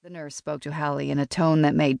nurse spoke to Hallie in a tone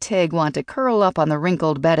that made Tig want to curl up on the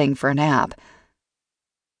wrinkled bedding for a nap.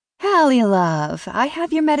 "Hallie, love, I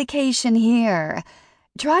have your medication here.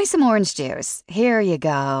 Try some orange juice. Here you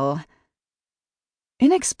go."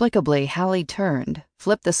 Inexplicably, Hallie turned,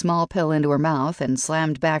 flipped the small pill into her mouth, and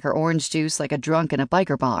slammed back her orange juice like a drunk in a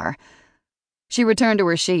biker bar. She returned to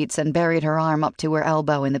her sheets and buried her arm up to her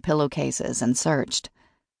elbow in the pillowcases and searched.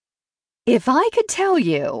 "If I could tell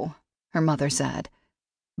you," her mother said.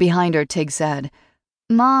 Behind her, Tig said,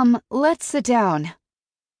 "Mom, let's sit down."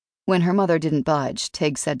 When her mother didn't budge,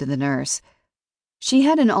 Tig said to the nurse, "She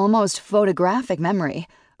had an almost photographic memory.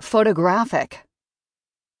 Photographic."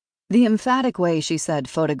 The emphatic way she said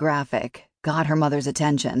photographic got her mother's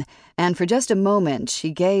attention, and for just a moment she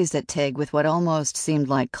gazed at Tig with what almost seemed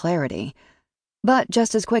like clarity. But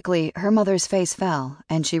just as quickly, her mother's face fell,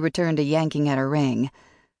 and she returned to yanking at her ring.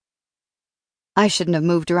 "I shouldn't have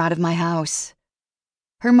moved her out of my house."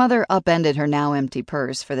 Her mother upended her now empty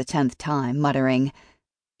purse for the 10th time, muttering,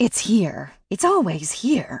 "It's here. It's always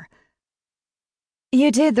here."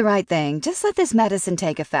 "You did the right thing. Just let this medicine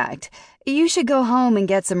take effect. You should go home and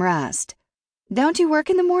get some rest. Don't you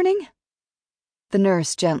work in the morning?" The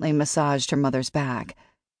nurse gently massaged her mother's back.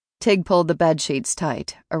 Tig pulled the bed sheets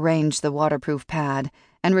tight, arranged the waterproof pad,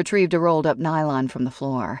 and retrieved a rolled-up nylon from the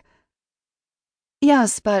floor.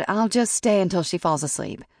 "Yes, but I'll just stay until she falls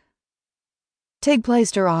asleep." Tig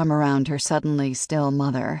placed her arm around her suddenly still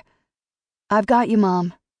mother. "I've got you,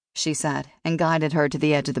 Mom," she said, and guided her to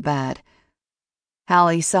the edge of the bed.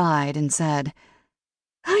 Hallie sighed and said,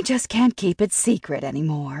 "I just can't keep it secret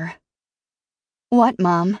anymore." "What,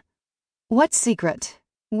 Mom? What secret?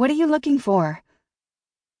 What are you looking for?"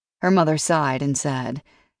 Her mother sighed and said,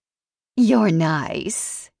 "You're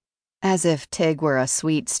nice," as if Tig were a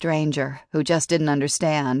sweet stranger who just didn't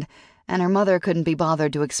understand, and her mother couldn't be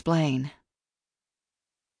bothered to explain.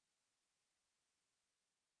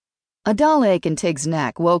 A dull ache in Tig's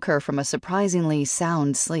neck woke her from a surprisingly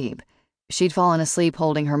sound sleep. She'd fallen asleep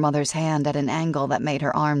holding her mother's hand at an angle that made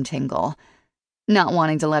her arm tingle. Not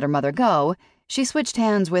wanting to let her mother go, she switched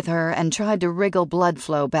hands with her and tried to wriggle blood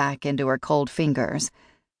flow back into her cold fingers.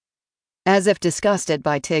 As if disgusted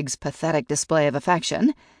by Tig's pathetic display of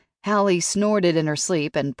affection, Hallie snorted in her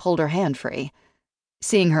sleep and pulled her hand free.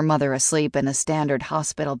 Seeing her mother asleep in a standard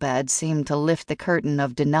hospital bed seemed to lift the curtain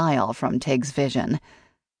of denial from Tig's vision.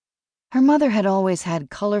 Her mother had always had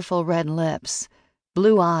colorful red lips,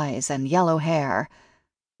 blue eyes, and yellow hair,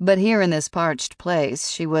 but here in this parched place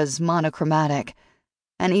she was monochromatic,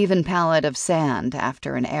 an even palette of sand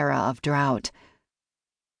after an era of drought.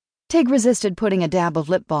 Tig resisted putting a dab of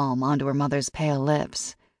lip balm onto her mother's pale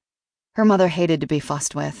lips. Her mother hated to be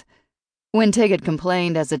fussed with. When Tig had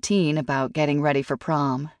complained as a teen about getting ready for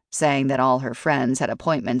prom, saying that all her friends had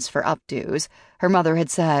appointments for updos, her mother had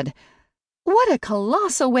said, "What a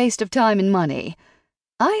colossal waste of time and money.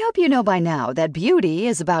 I hope you know by now that beauty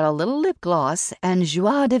is about a little lip gloss and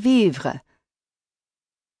joie de vivre."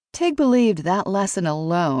 Tig believed that lesson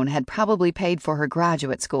alone had probably paid for her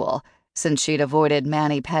graduate school, since she'd avoided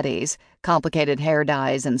mani-pedis, complicated hair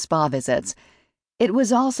dyes, and spa visits. It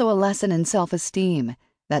was also a lesson in self-esteem,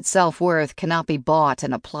 that self-worth cannot be bought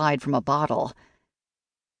and applied from a bottle.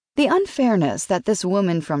 The unfairness that this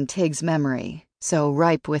woman from Tig's memory, so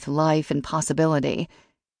ripe with life and possibility,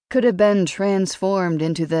 could have been transformed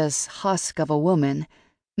into this husk of a woman,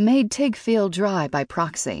 made Tig feel dry by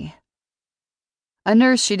proxy. A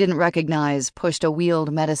nurse she didn't recognize pushed a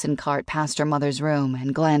wheeled medicine cart past her mother's room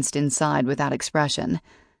and glanced inside without expression.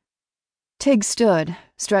 Tig stood,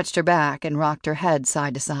 stretched her back, and rocked her head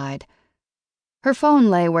side to side. Her phone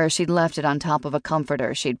lay where she'd left it on top of a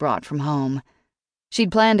comforter she'd brought from home.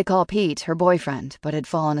 She'd planned to call Pete, her boyfriend, but had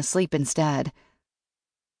fallen asleep instead.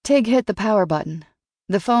 Tig hit the power button.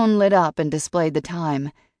 The phone lit up and displayed the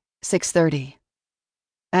time, 6:30.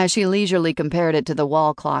 As she leisurely compared it to the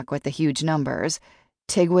wall clock with the huge numbers,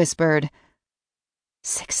 Tig whispered,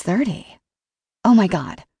 6:30? Oh my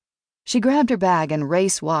God. She grabbed her bag and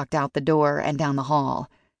race-walked out the door and down the hall.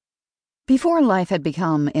 Before life had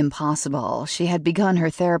become impossible, she had begun her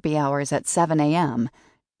therapy hours at 7 a.m.,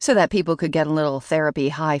 so that people could get a little therapy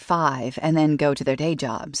high five and then go to their day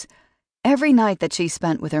jobs. Every night that she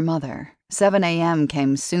spent with her mother, 7 a.m.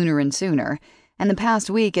 came sooner and sooner, and the past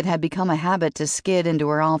week it had become a habit to skid into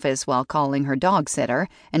her office while calling her dog sitter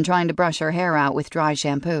and trying to brush her hair out with dry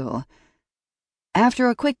shampoo. After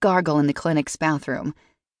a quick gargle in the clinic's bathroom,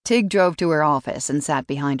 Tig drove to her office and sat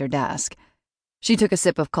behind her desk. She took a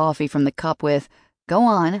sip of coffee from the cup with, "Go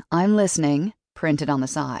on, I'm listening," printed on the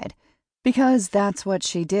side, because that's what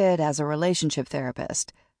she did as a relationship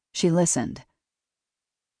therapist. She listened.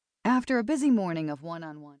 After a busy morning of one-on-one